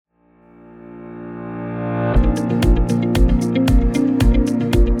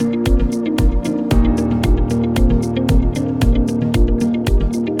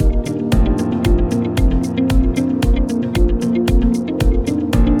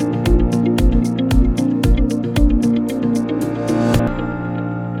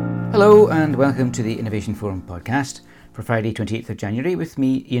Hello and welcome to the Innovation Forum podcast for Friday 28th of January with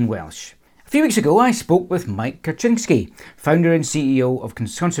me, Ian Welsh. A few weeks ago I spoke with Mike Karczynski, founder and CEO of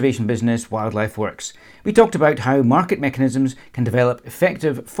conservation business Wildlife Works. We talked about how market mechanisms can develop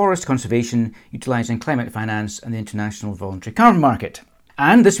effective forest conservation utilising climate finance and the international voluntary carbon market.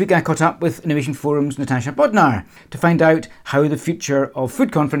 And this week I caught up with Innovation Forum's Natasha Bodnar to find out how the Future of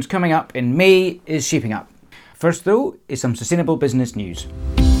Food conference coming up in May is shaping up. First though is some sustainable business news.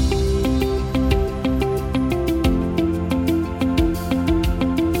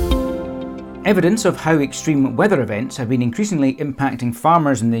 Evidence of how extreme weather events have been increasingly impacting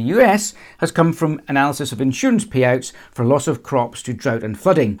farmers in the US has come from analysis of insurance payouts for loss of crops to drought and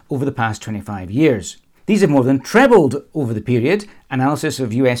flooding over the past 25 years. These have more than trebled over the period, analysis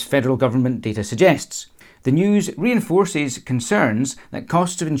of US federal government data suggests. The news reinforces concerns that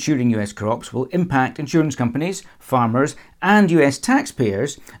costs of insuring US crops will impact insurance companies, farmers and US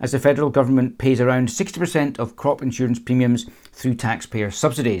taxpayers as the federal government pays around 60% of crop insurance premiums through taxpayer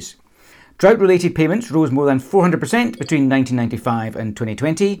subsidies. Drought-related payments rose more than 400% between 1995 and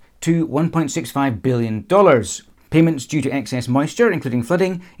 2020 to $1.65 billion. Payments due to excess moisture, including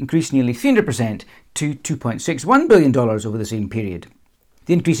flooding, increased nearly 300% to $2.61 billion over the same period.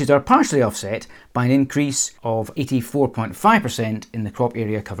 The increases are partially offset by an increase of 84.5% in the crop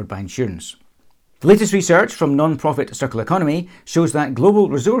area covered by insurance. The latest research from non-profit Circle Economy shows that global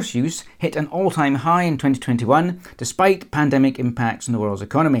resource use hit an all-time high in 2021 despite pandemic impacts on the world's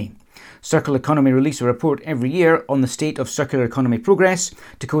economy. Circle Economy release a report every year on the state of circular economy progress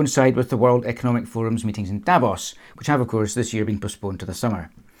to coincide with the World Economic Forum's meetings in Davos, which have of course this year been postponed to the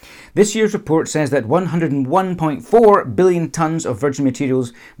summer. This year's report says that 101.4 billion tonnes of virgin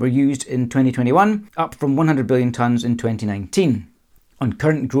materials were used in 2021, up from 100 billion tonnes in 2019. On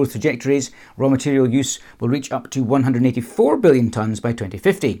current growth trajectories, raw material use will reach up to 184 billion tonnes by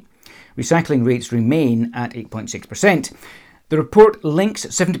 2050. Recycling rates remain at 8.6%. The report links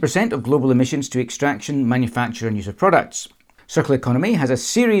 70% of global emissions to extraction, manufacture and use of products. Circular Economy has a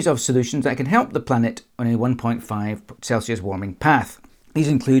series of solutions that can help the planet on a 1.5 Celsius warming path. These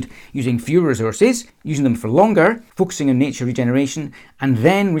include using fewer resources, using them for longer, focusing on nature regeneration, and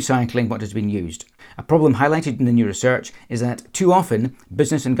then recycling what has been used. A problem highlighted in the new research is that too often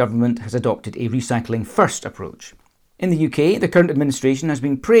business and government has adopted a recycling first approach. In the UK, the current administration has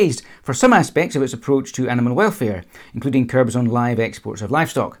been praised for some aspects of its approach to animal welfare, including curbs on live exports of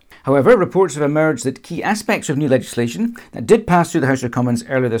livestock. However, reports have emerged that key aspects of new legislation that did pass through the House of Commons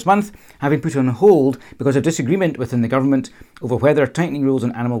earlier this month have been put on hold because of disagreement within the government over whether tightening rules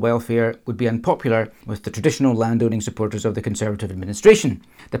on animal welfare would be unpopular with the traditional landowning supporters of the Conservative administration.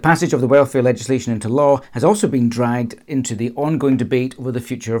 The passage of the welfare legislation into law has also been dragged into the ongoing debate over the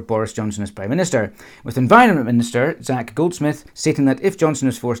future of Boris Johnson as Prime Minister, with Environment Minister Zac Goldsmith stating that if Johnson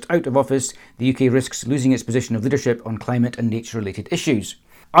is forced out of office, the UK risks losing its position of leadership on climate and nature-related issues.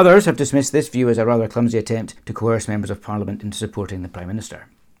 Others have dismissed this view as a rather clumsy attempt to coerce members of Parliament into supporting the Prime Minister.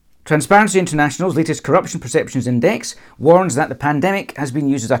 Transparency International's latest Corruption Perceptions Index warns that the pandemic has been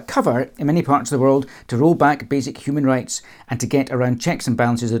used as a cover in many parts of the world to roll back basic human rights and to get around checks and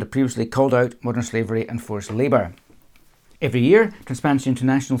balances that have previously called out modern slavery and forced labour. Every year, Transparency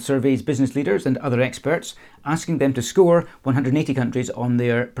International surveys business leaders and other experts, asking them to score 180 countries on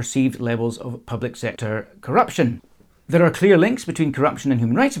their perceived levels of public sector corruption. There are clear links between corruption and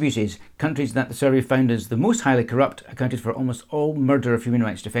human rights abuses. Countries that the survey found as the most highly corrupt accounted for almost all murder of human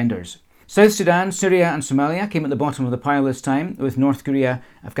rights defenders. South Sudan, Syria and Somalia came at the bottom of the pile this time, with North Korea,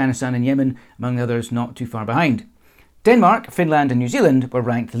 Afghanistan and Yemen, among others, not too far behind. Denmark, Finland and New Zealand were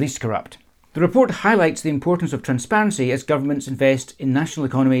ranked the least corrupt. The report highlights the importance of transparency as governments invest in national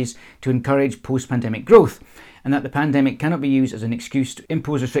economies to encourage post-pandemic growth, and that the pandemic cannot be used as an excuse to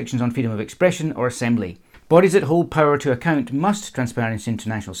impose restrictions on freedom of expression or assembly. Bodies that hold power to account must, Transparency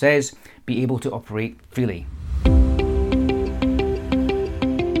International says, be able to operate freely.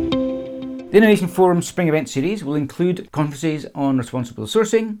 The Innovation Forum Spring Event Series will include conferences on responsible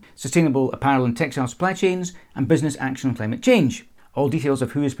sourcing, sustainable apparel and textile supply chains, and business action on climate change. All details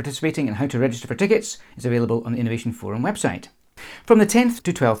of who is participating and how to register for tickets is available on the Innovation Forum website. From the 10th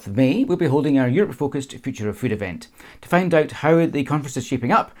to 12th of May, we'll be holding our Europe-focused Future of Food event. To find out how the conference is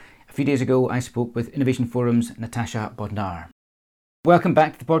shaping up, a few days ago I spoke with Innovation Forum's Natasha Bodnar. Welcome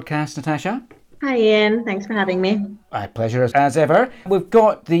back to the podcast, Natasha. Hi Ian, thanks for having me. My pleasure as ever. We've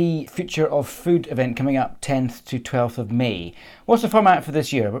got the Future of Food event coming up 10th to 12th of May. What's the format for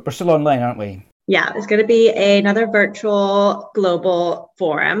this year? We're still online, aren't we? Yeah, there's going to be another virtual global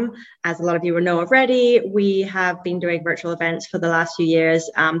forum. As a lot of you will know already, we have been doing virtual events for the last few years.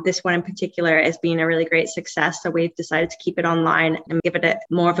 This one in particular has been a really great success. So we've decided to keep it online and give it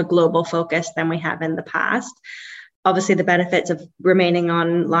more of a global focus than we have in the past. Obviously, the benefits of remaining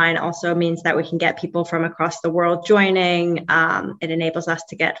online also means that we can get people from across the world joining. It enables us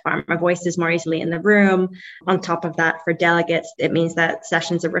to get farmer voices more easily in the room. On top of that, for delegates, it means that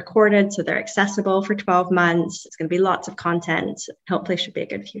sessions are recorded, so they're accessible for 12 months. It's going to be lots of content. Hopefully, it should be a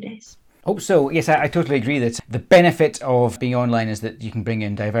good few days. Hope so. Yes, I totally agree that the benefit of being online is that you can bring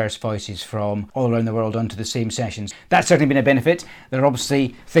in diverse voices from all around the world onto the same sessions. That's certainly been a benefit. There are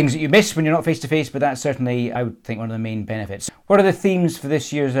obviously things that you miss when you're not face to face, but that's certainly, I would think, one of the main benefits. What are the themes for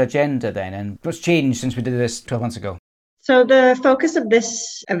this year's agenda then, and what's changed since we did this 12 months ago? So the focus of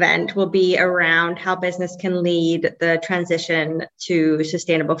this event will be around how business can lead the transition to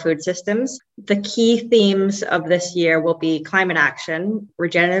sustainable food systems. The key themes of this year will be climate action,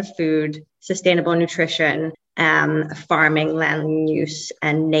 regenerative food, sustainable nutrition, farming, land use,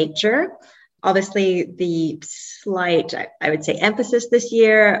 and nature. Obviously, the slight, I would say, emphasis this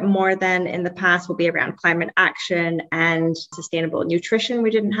year, more than in the past, will be around climate action and sustainable nutrition.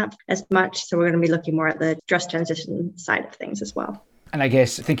 We didn't have as much, so we're going to be looking more at the just transition side of things as well. And I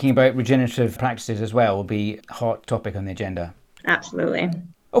guess thinking about regenerative practices as well will be a hot topic on the agenda. Absolutely.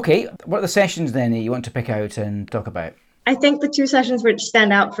 Okay, what are the sessions then that you want to pick out and talk about? I think the two sessions which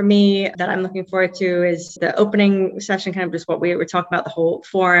stand out for me that I'm looking forward to is the opening session, kind of just what we were talking about, the whole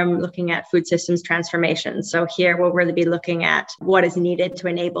forum, looking at food systems transformation. So here we'll really be looking at what is needed to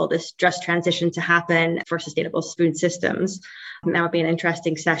enable this just transition to happen for sustainable food systems. And that would be an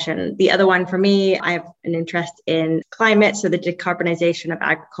interesting session. The other one for me, I have an interest in climate, so the decarbonization of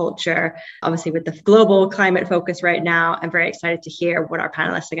agriculture. Obviously, with the global climate focus right now, I'm very excited to hear what our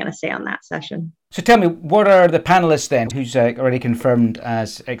panelists are going to say on that session. So tell me, what are the panelists then? Who's already confirmed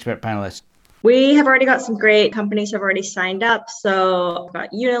as expert panelists? We have already got some great companies have already signed up. So we've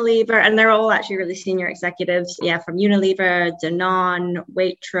got Unilever, and they're all actually really senior executives. Yeah, from Unilever, Danone,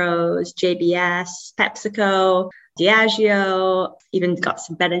 Waitrose, JBS, PepsiCo, Diageo, even got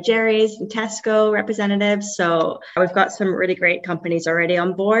some Ben & Jerry's and Tesco representatives. So we've got some really great companies already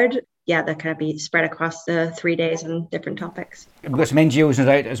on board. Yeah, they're going to be spread across the 3 days on different topics. We've got some NGOs no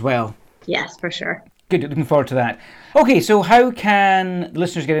doubt as well. Yes, for sure. Good, looking forward to that. Okay, so how can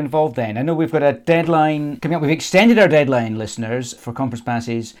listeners get involved then? I know we've got a deadline coming up. We've extended our deadline, listeners, for conference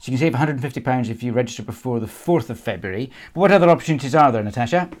passes. So you can save £150 if you register before the 4th of February. But what other opportunities are there,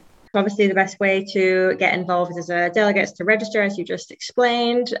 Natasha? Obviously, the best way to get involved as a delegate is to register, as you just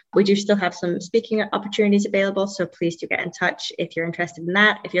explained. We do still have some speaking opportunities available, so please do get in touch if you're interested in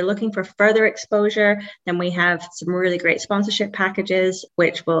that. If you're looking for further exposure, then we have some really great sponsorship packages,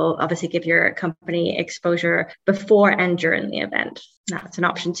 which will obviously give your company exposure before and during the event. That's an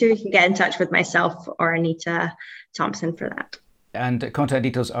option too. You can get in touch with myself or Anita Thompson for that. And contact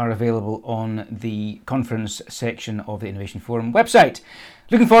details are available on the conference section of the Innovation Forum website.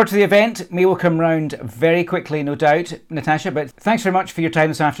 Looking forward to the event. May will come round very quickly, no doubt, Natasha, but thanks very much for your time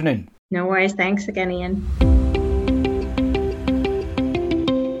this afternoon. No worries. Thanks again, Ian.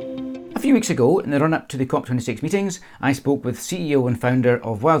 A few weeks ago, in the run-up to the COP26 meetings, I spoke with CEO and founder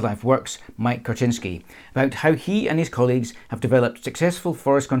of Wildlife Works, Mike Korczynski, about how he and his colleagues have developed successful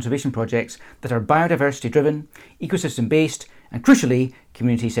forest conservation projects that are biodiversity-driven, ecosystem-based, and crucially,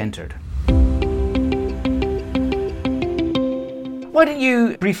 community-centred. Why don't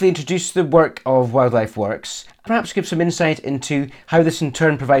you briefly introduce the work of Wildlife Works, perhaps give some insight into how this in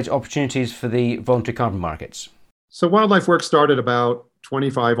turn provides opportunities for the voluntary carbon markets? So Wildlife Works started about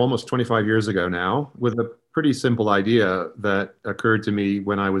almost 25 years ago now, with a pretty simple idea that occurred to me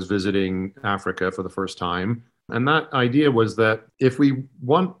when I was visiting Africa for the first time. And that idea was that if we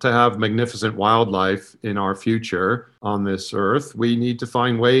want to have magnificent wildlife in our future on this earth, we need to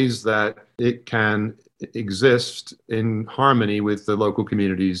find ways that it can exist in harmony with the local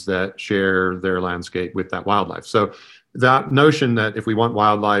communities that share their landscape with that wildlife. So that notion that if we want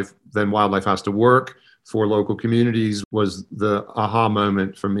wildlife, then wildlife has to work for local communities was the aha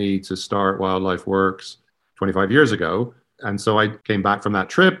moment for me to start Wildlife Works 25 years ago. And so I came back from that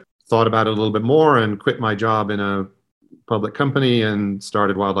trip, thought about it a little bit more, and quit my job in a public company and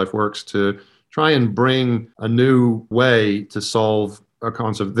started Wildlife Works to try and bring a new way to solve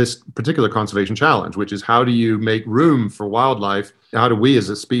this particular conservation challenge, which is how do you make room for wildlife? How do we as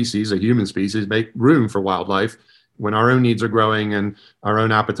a species, a human species, make room for wildlife when our own needs are growing and our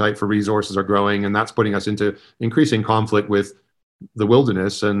own appetite for resources are growing, and that's putting us into increasing conflict with the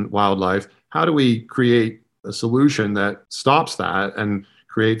wilderness and wildlife? How do we create a solution that stops that and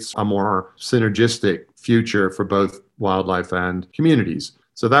creates a more synergistic future for both wildlife and communities.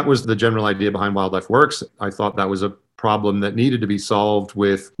 So that was the general idea behind Wildlife Works. I thought that was a problem that needed to be solved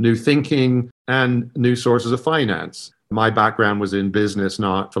with new thinking and new sources of finance. My background was in business,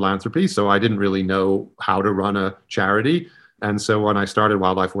 not philanthropy, so I didn't really know how to run a charity. And so when I started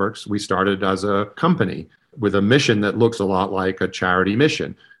Wildlife Works, we started as a company with a mission that looks a lot like a charity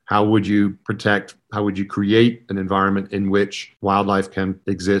mission. How would you create an environment in which wildlife can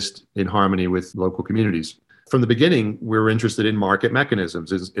exist in harmony with local communities? From the beginning, we were interested in market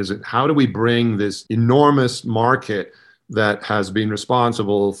mechanisms. Is it how do we bring this enormous market that has been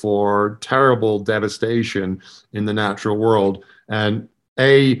responsible for terrible devastation in the natural world and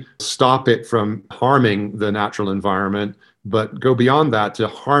stop it from harming the natural environment, but go beyond that to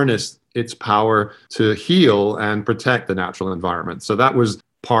harness its power to heal and protect the natural environment. So that was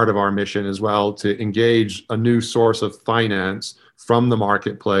part of our mission as well, to engage a new source of finance from the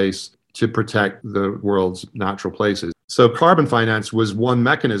marketplace to protect the world's natural places. So carbon finance was one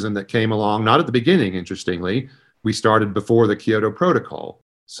mechanism that came along, not at the beginning, interestingly. We started before the Kyoto Protocol.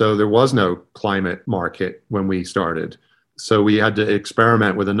 So there was no climate market when we started. So we had to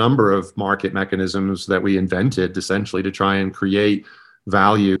experiment with a number of market mechanisms that we invented essentially to try and create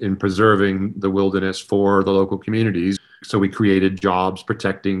value in preserving the wilderness for the local communities. So we created jobs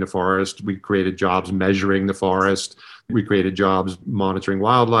protecting the forest. We created jobs measuring the forest. We created jobs monitoring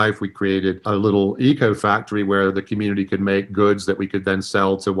wildlife. We created a little eco factory where the community could make goods that we could then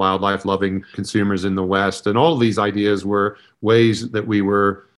sell to wildlife loving consumers in the West. And all of these ideas were ways that we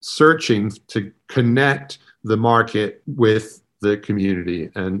were searching to connect the market with the community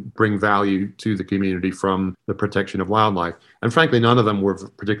and bring value to the community from the protection of wildlife. And frankly, none of them were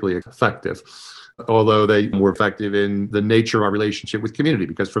particularly effective, although they were effective in the nature of our relationship with community,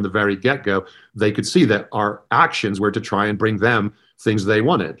 because from the very get-go, they could see that our actions were to try and bring them things they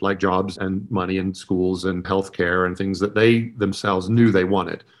wanted, like jobs and money and schools and healthcare and things that they themselves knew they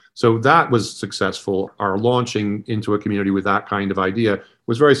wanted. So that was successful. Our launching into a community with that kind of idea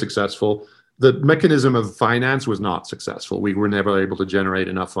was very successful. The mechanism of finance was not successful. We were never able to generate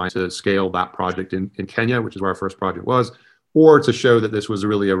enough finance to scale that project in Kenya, which is where our first project was, or to show that this was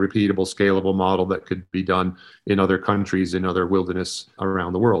really a repeatable, scalable model that could be done in other countries, in other wilderness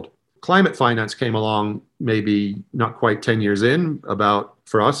around the world. Climate finance came along maybe not quite 10 years in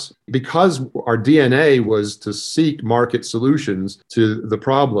for us, because our DNA was to seek market solutions to the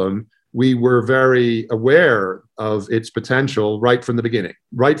problem. We were very aware of its potential right from the beginning.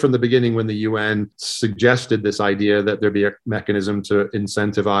 Right from the beginning, when the UN suggested this idea that there be a mechanism to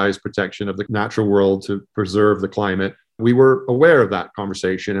incentivize protection of the natural world to preserve the climate, we were aware of that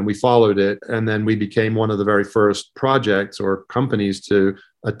conversation and we followed it. And then we became one of the very first projects or companies to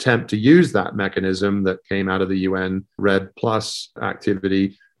attempt to use that mechanism that came out of the UN REDD+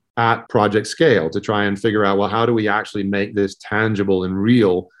 activity at project scale to try and figure out, well, how do we actually make this tangible and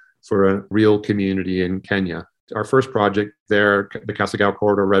real for a real community in Kenya? Our first project there, the Kasagao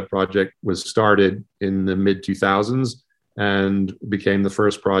Corridor REDD project, was started in the mid-2000s and became the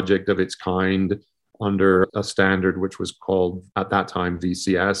first project of its kind under a standard which was called, at that time,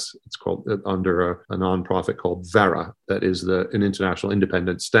 VCS. It's called under a nonprofit called Verra, that is an international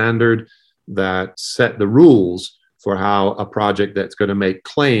independent standard that set the rules for how a project that's going to make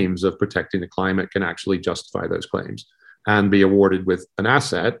claims of protecting the climate can actually justify those claims and be awarded with an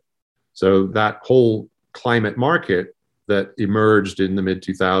asset. So that whole climate market that emerged in the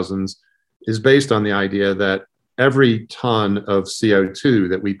mid-2000s is based on the idea that every ton of CO2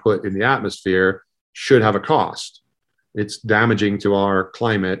 that we put in the atmosphere should have a cost. It's damaging to our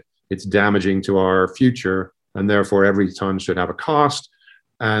climate, it's damaging to our future, and therefore every ton should have a cost,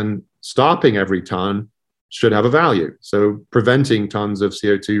 and stopping every ton should have a value. So preventing tons of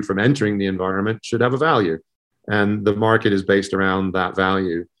CO2 from entering the environment should have a value. And the market is based around that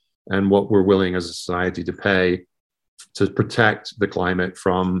value and what we're willing as a society to pay to protect the climate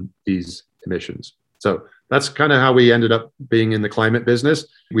from these emissions. So that's kind of how we ended up being in the climate business.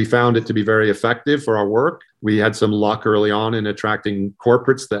 We found it to be very effective for our work. We had some luck early on in attracting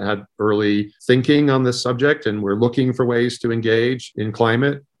corporates that had early thinking on this subject and were looking for ways to engage in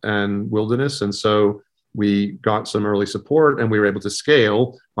climate and wilderness. And so we got some early support and we were able to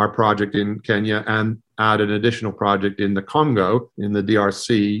scale our project in Kenya and add an additional project in the Congo, in the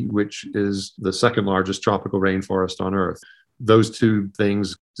DRC, which is the second largest tropical rainforest on Earth. Those two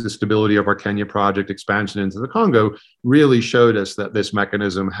things, the stability of our Kenya project, expansion into the Congo, really showed us that this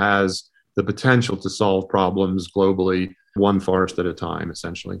mechanism has the potential to solve problems globally, one forest at a time,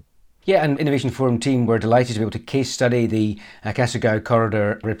 essentially. Yeah, and Innovation Forum team were delighted to be able to case study the Kasugao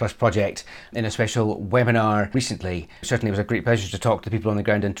Corridor REDD+ project in a special webinar recently. Certainly it was a great pleasure to talk to people on the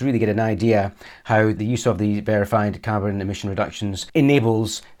ground and to really get an idea how the use of the verified carbon emission reductions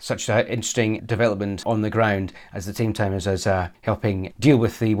enables such an interesting development on the ground at the same time as helping deal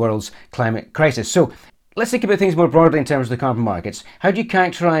with the world's climate crisis. So let's think about things more broadly in terms of the carbon markets. How do you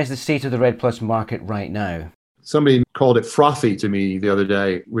characterise the state of the REDD+ market right now? Somebody called it frothy to me the other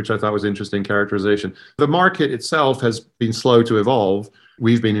day, which I thought was an interesting characterization. The market itself has been slow to evolve.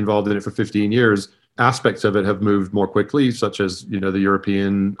 We've been involved in it for 15 years. Aspects of it have moved more quickly, such as, the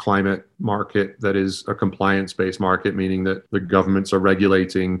European climate market that is a compliance-based market, meaning that the governments are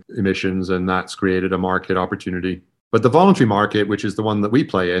regulating emissions, and that's created a market opportunity. But the voluntary market, which is the one that we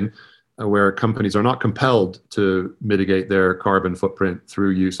play in, where companies are not compelled to mitigate their carbon footprint through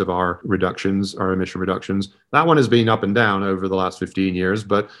use of our emission reductions. That one has been up and down over the last 15 years.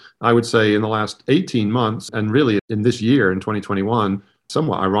 But I would say in the last 18 months, and really in this year, in 2021,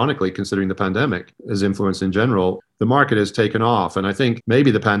 somewhat ironically, considering the pandemic has influenced in general, the market has taken off. And I think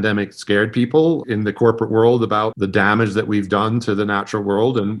maybe the pandemic scared people in the corporate world about the damage that we've done to the natural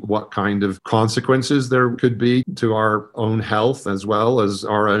world and what kind of consequences there could be to our own health as well as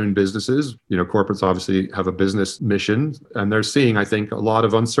our own businesses. Corporates obviously have a business mission, and they're seeing, I think, a lot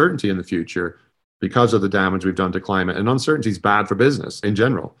of uncertainty in the future because of the damage we've done to climate. And uncertainty is bad for business in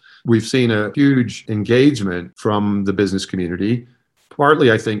general. We've seen a huge engagement from the business community.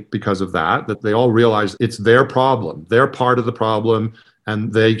 Partly, I think, because of that they all realize it's their problem. They're part of the problem,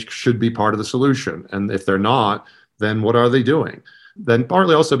 and they should be part of the solution. And if they're not, then what are they doing? Then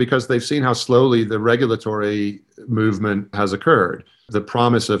partly also because they've seen how slowly the regulatory movement has occurred. The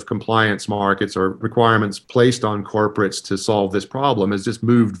promise of compliance markets or requirements placed on corporates to solve this problem has just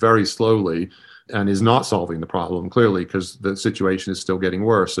moved very slowly, and is not solving the problem, clearly, because the situation is still getting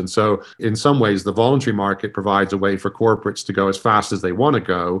worse. And so in some ways, the voluntary market provides a way for corporates to go as fast as they want to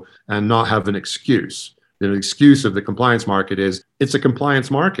go and not have an excuse. The excuse of the compliance market is it's a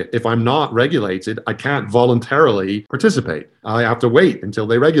compliance market. If I'm not regulated, I can't voluntarily participate. I have to wait until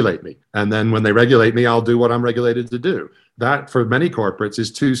they regulate me. And then when they regulate me, I'll do what I'm regulated to do. That, for many corporates,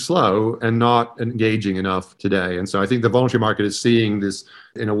 is too slow and not engaging enough today. And so I think the voluntary market is seeing this,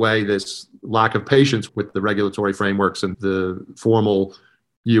 in a way, this lack of patience with the regulatory frameworks and the formal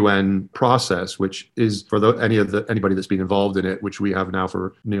UN process, which is, for anybody that's been involved in it, which we have now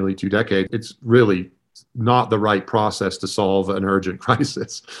for nearly 2 decades, it's really not the right process to solve an urgent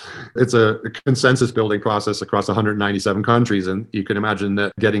crisis. It's a consensus building process across 197 countries. And you can imagine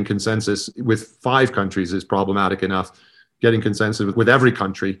that getting consensus with 5 countries is problematic enough. Getting consensus with every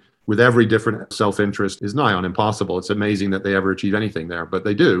country, with every different self-interest, is nigh on impossible. It's amazing that they ever achieve anything there, but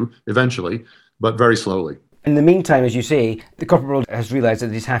they do eventually, but very slowly. In the meantime, as you say, the corporate world has realised that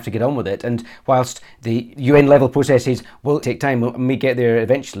they just have to get on with it. And whilst the UN level processes will take time and we get there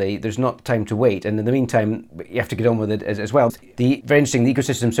eventually, there's not time to wait. And in the meantime, you have to get on with it as well. The very interesting, the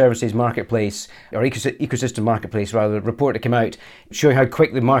Ecosystem Services Marketplace, or Ecosystem Marketplace rather, report that came out showing how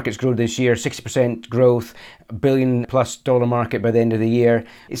quick the markets grow this year, 60% growth, $1 billion+ market by the end of the year.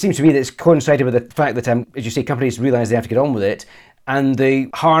 It seems to me that it's coincided with the fact that, as you say, companies realise they have to get on with it. And the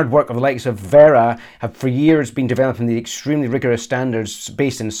hard work of the likes of Verra have for years been developing the extremely rigorous standards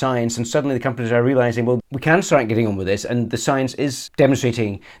based in science, and suddenly the companies are realising, well, we can start getting on with this, and the science is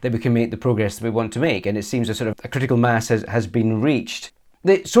demonstrating that we can make the progress that we want to make, and it seems a critical mass has been reached.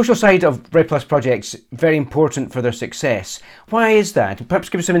 The social side of REDD+ projects, very important for their success. Why is that? Perhaps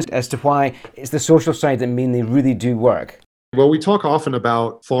give us some insight as to why it's the social side that mean they really do work. Well, we talk often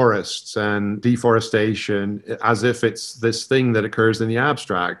about forests and deforestation as if it's this thing that occurs in the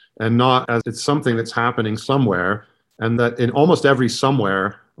abstract, and not as it's something that's happening somewhere, and that in almost every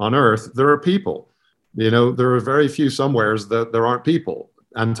somewhere on Earth, there are people. There are very few somewheres that there aren't people.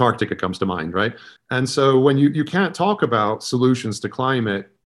 Antarctica comes to mind, right? And so when you can't talk about solutions to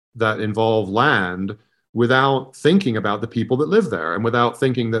climate that involve land without thinking about the people that live there, and without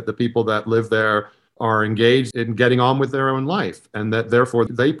thinking that the people that live there are engaged in getting on with their own life, and that therefore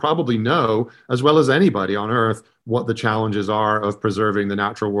they probably know, as well as anybody on Earth, what the challenges are of preserving the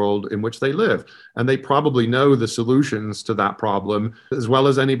natural world in which they live. And they probably know the solutions to that problem as well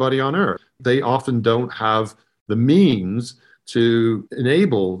as anybody on Earth. They often don't have the means to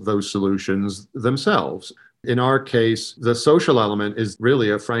enable those solutions themselves. In our case, the social element is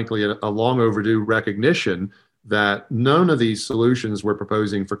really, frankly, a long overdue recognition that none of these solutions we're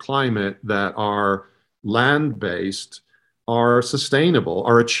proposing for climate that are land-based are sustainable,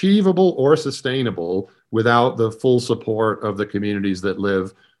 are achievable or sustainable without the full support of the communities that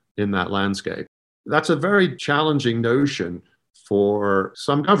live in that landscape. That's a very challenging notion for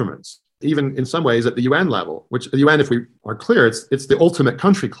some governments, even in some ways at the UN level, which the UN, if we are clear, it's the ultimate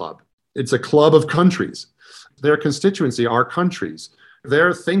country club. It's a club of countries. Their constituency are countries.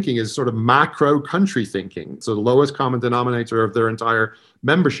 Their thinking is sort of macro country thinking. So the lowest common denominator of their entire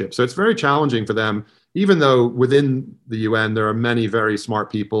membership. So it's very challenging for them, even though within the UN, there are many very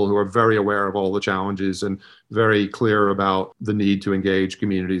smart people who are very aware of all the challenges and very clear about the need to engage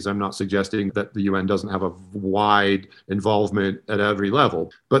communities. I'm not suggesting that the UN doesn't have a wide involvement at every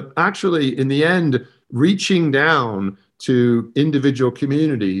level, but actually in the end, reaching down to individual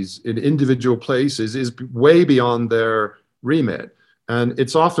communities in individual places is way beyond their remit. And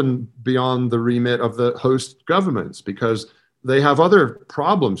it's often beyond the remit of the host governments because they have other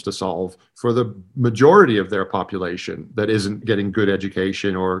problems to solve for the majority of their population that isn't getting good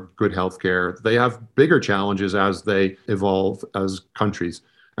education or good healthcare. They have bigger challenges as they evolve as countries.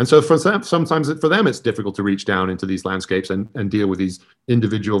 And so for them, sometimes for them, it's difficult to reach down into these landscapes and deal with these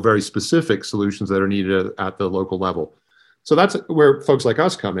individual, very specific solutions that are needed at the local level. So that's where folks like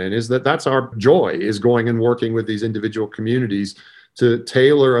us come in, is that's our joy, is going and working with these individual communities to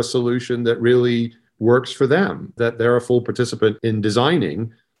tailor a solution that really works for them, that they're a full participant in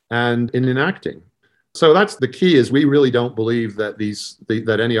designing and in enacting. So that's the key, is we really don't believe that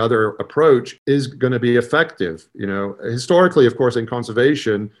that any other approach is going to be effective. You know, historically, of course, in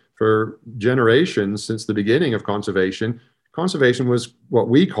conservation, for generations since the beginning of conservation was what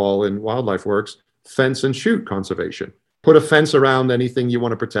we call in Wildlife Works fence and shoot conservation. Put a fence around anything you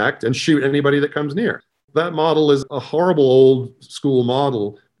want to protect and shoot anybody that comes near. That model is a horrible old school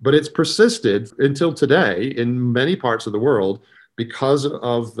model, but it's persisted until today in many parts of the world because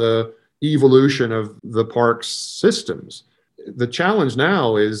of the evolution of the park's systems. The challenge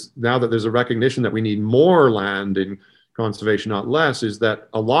now is, now that there's a recognition that we need more land in conservation, not less, is that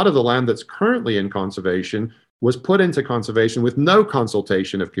a lot of the land that's currently in conservation was put into conservation with no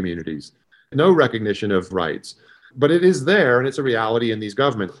consultation of communities, no recognition of rights. But it is there, and it's a reality in these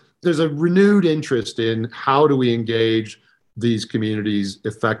governments. There's a renewed interest in how do we engage these communities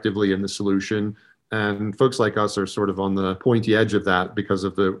effectively in the solution. And folks like us are sort of on the pointy edge of that because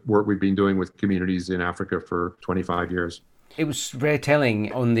of the work we've been doing with communities in Africa for 25 years. It was very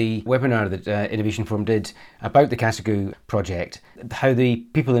telling on the webinar that Innovation Forum did about the Kasagoo project, how the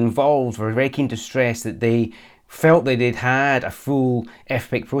people involved were very keen to stress that they felt that they'd had a full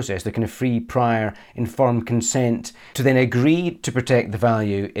FPIC process, the kind of free, prior, informed consent to then agree to protect the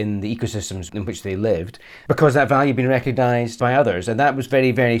value in the ecosystems in which they lived, because that value had been recognised by others. And that was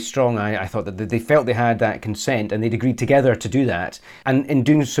very, very strong. I thought that they felt they had that consent and they'd agreed together to do that. And in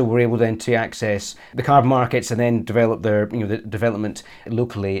doing so, were able then to access the carbon markets and then develop their, the development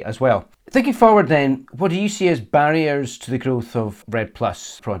locally as well. Thinking forward then, what do you see as barriers to the growth of REDD+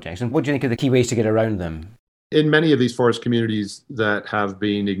 projects? And what do you think are the key ways to get around them? In many of these forest communities that have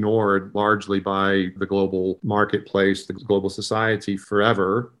been ignored largely by the global marketplace, the global society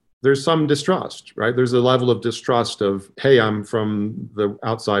forever, there's some distrust, right? There's a level of distrust of, hey, I'm from the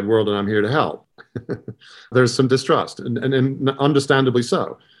outside world and I'm here to help. There's some distrust, and understandably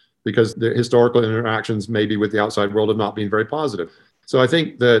so, because the historical interactions maybe with the outside world have not been very positive. So I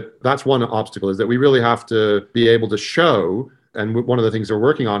think that that's one obstacle, is that we really have to be able to show. And one of the things we're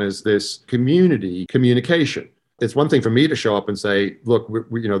working on is this community communication. It's one thing for me to show up and say, look,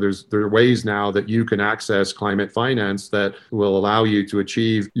 there are ways now that you can access climate finance that will allow you to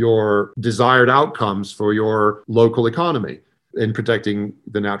achieve your desired outcomes for your local economy in protecting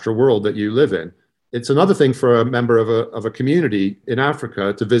the natural world that you live in. It's another thing for a member of a community in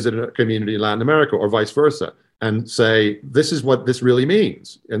Africa to visit a community in Latin America or vice versa and say, this is what this really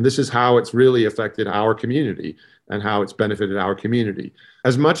means. And this is how it's really affected our community and how it's benefited our community.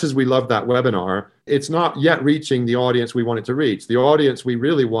 As much as we love that webinar, it's not yet reaching the audience we want it to reach. The audience we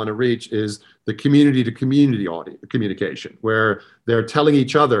really want to reach is the community to community communication, where they're telling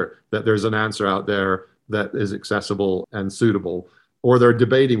each other that there's an answer out there that is accessible and suitable, or they're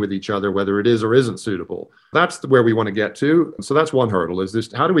debating with each other whether it is or isn't suitable. That's where we want to get to. So that's one hurdle, is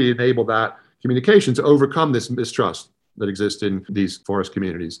this: how do we enable that communication to overcome this mistrust that exists in these forest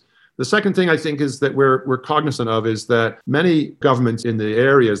communities? The second thing I think is that we're cognizant of is that many governments in the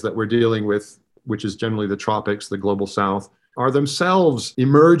areas that we're dealing with, which is generally the tropics, the global south, are themselves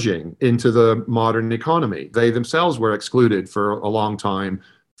emerging into the modern economy. They themselves were excluded for a long time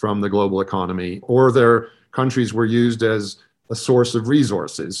from the global economy, or their countries were used as a source of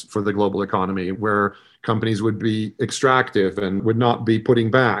resources for the global economy, where companies would be extractive and would not be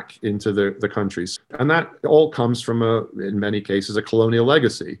putting back into the countries. And that all comes from, in many cases, a colonial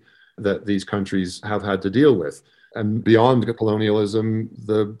legacy that these countries have had to deal with. And beyond colonialism,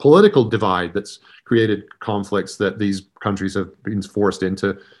 the political divide that's created conflicts that these countries have been forced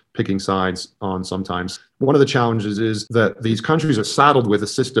into picking sides on sometimes. One of the challenges is that these countries are saddled with a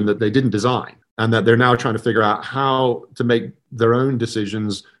system that they didn't design, and that they're now trying to figure out how to make their own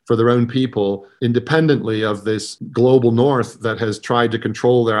decisions for their own people independently of this global north that has tried to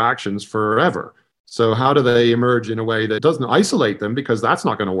control their actions forever. So how do they emerge in a way that doesn't isolate them, because that's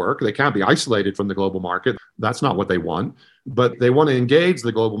not going to work. They can't be isolated from the global market. That's not what they want. But they want to engage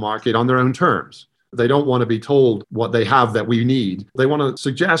the global market on their own terms. They don't want to be told what they have that we need. They want to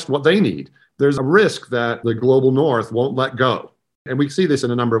suggest what they need. There's a risk that the global north won't let go. And we see this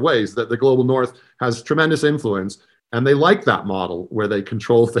in a number of ways, that the global north has tremendous influence, and they like that model where they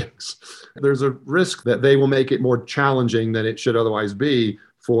control things. There's a risk that they will make it more challenging than it should otherwise be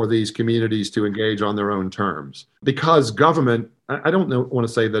for these communities to engage on their own terms. Because government, I don't want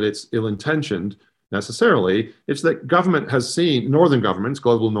to say that it's ill-intentioned necessarily, it's that government has seen, northern governments,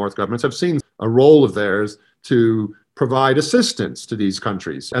 global north governments, have seen a role of theirs to provide assistance to these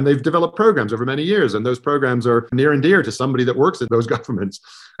countries. And they've developed programs over many years, and those programs are near and dear to somebody that works at those governments.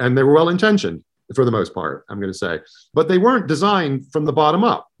 And they were well-intentioned for the most part, I'm going to say. But they weren't designed from the bottom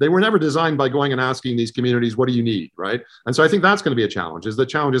up. They were never designed by going and asking these communities, what do you need, right? And so I think that's going to be a challenge. The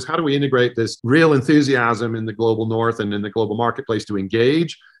challenge is how do we integrate this real enthusiasm in the global north and in the global marketplace to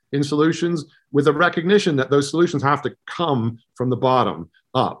engage in solutions with a recognition that those solutions have to come from the bottom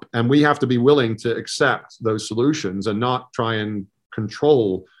up. And we have to be willing to accept those solutions and not try and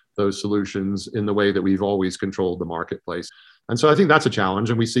control those solutions in the way that we've always controlled the marketplace. And so I think that's a challenge.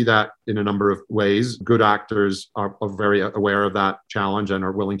 And we see that in a number of ways. Good actors are very aware of that challenge and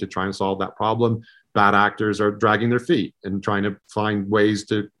are willing to try and solve that problem. Bad actors are dragging their feet and trying to find ways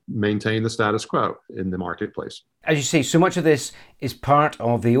to maintain the status quo in the marketplace. As you say, so much of this is part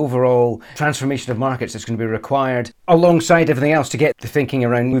of the overall transformation of markets that's going to be required alongside everything else to get the thinking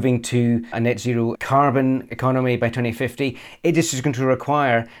around moving to a net zero carbon economy by 2050. It just is going to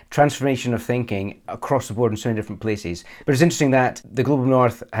require transformation of thinking across the board in so many different places. But it's interesting that the global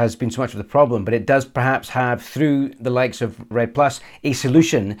north has been so much of the problem, but it does perhaps have, through the likes of REDD+, a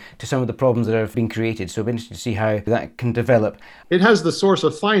solution to some of the problems that have been created. So it'll be interesting to see how that can develop. It has the source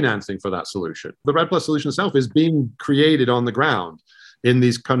of financing for that solution. The REDD+ solution itself is being created on the ground in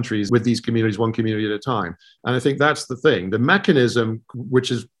these countries with these communities, one community at a time. And I think that's the thing. The mechanism,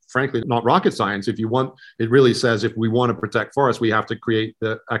 which is frankly not rocket science, if you want, it really says if we want to protect forests, we have to create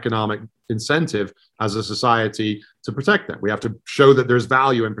the economic incentive as a society to protect them. We have to show that there's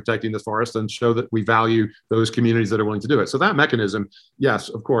value in protecting the forest and show that we value those communities that are willing to do it. So that mechanism, yes,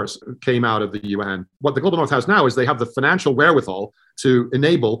 of course, came out of the UN. What the Global North has now is they have the financial wherewithal to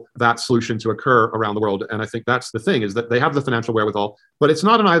enable that solution to occur around the world. And I think that's the thing, is that they have the financial wherewithal, but it's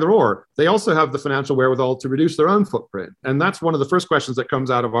not an either or. They also have the financial wherewithal to reduce their own footprint. And that's one of the first questions that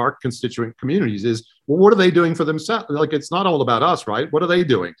comes out of our constituent communities is, well, what are they doing for themselves? Like, it's not all about us, right? What are they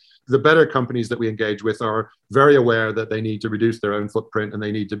doing? The better companies that we engage with are very aware that they need to reduce their own footprint and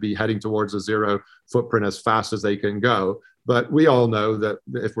they need to be heading towards a zero footprint as fast as they can go. But we all know that,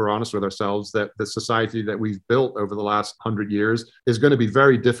 if we're honest with ourselves, that the society that we've built over the last 100 years is going to be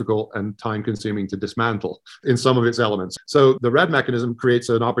very difficult and time-consuming to dismantle in some of its elements. So the REDD mechanism creates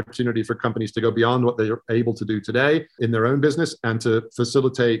an opportunity for companies to go beyond what they're able to do today in their own business and to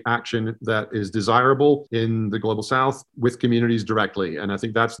facilitate action that is desirable in the Global South with communities directly. And I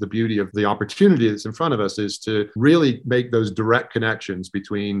think that's the beauty of the opportunity that's in front of us, is to really make those direct connections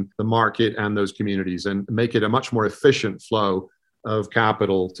between the market and those communities and make it a much more efficient flow of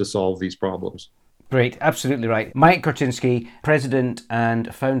capital to solve these problems. Great, absolutely right. Mike Korczynski, President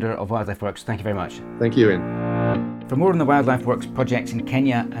and Founder of Wildlife Works, thank you very much. Thank you, Ian. For more on the Wildlife Works projects in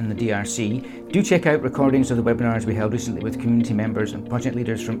Kenya and the DRC, do check out recordings of the webinars we held recently with community members and project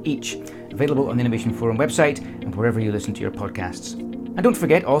leaders from each, available on the Innovation Forum website and wherever you listen to your podcasts. And don't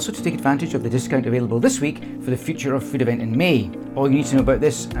forget also to take advantage of the discount available this week for the Future of Food event in May. All you need to know about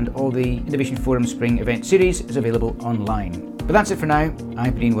this and all the Innovation Forum Spring event series is available online. But that's it for now.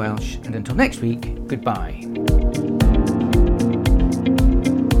 I've been Ian Welsh, and until next week, goodbye.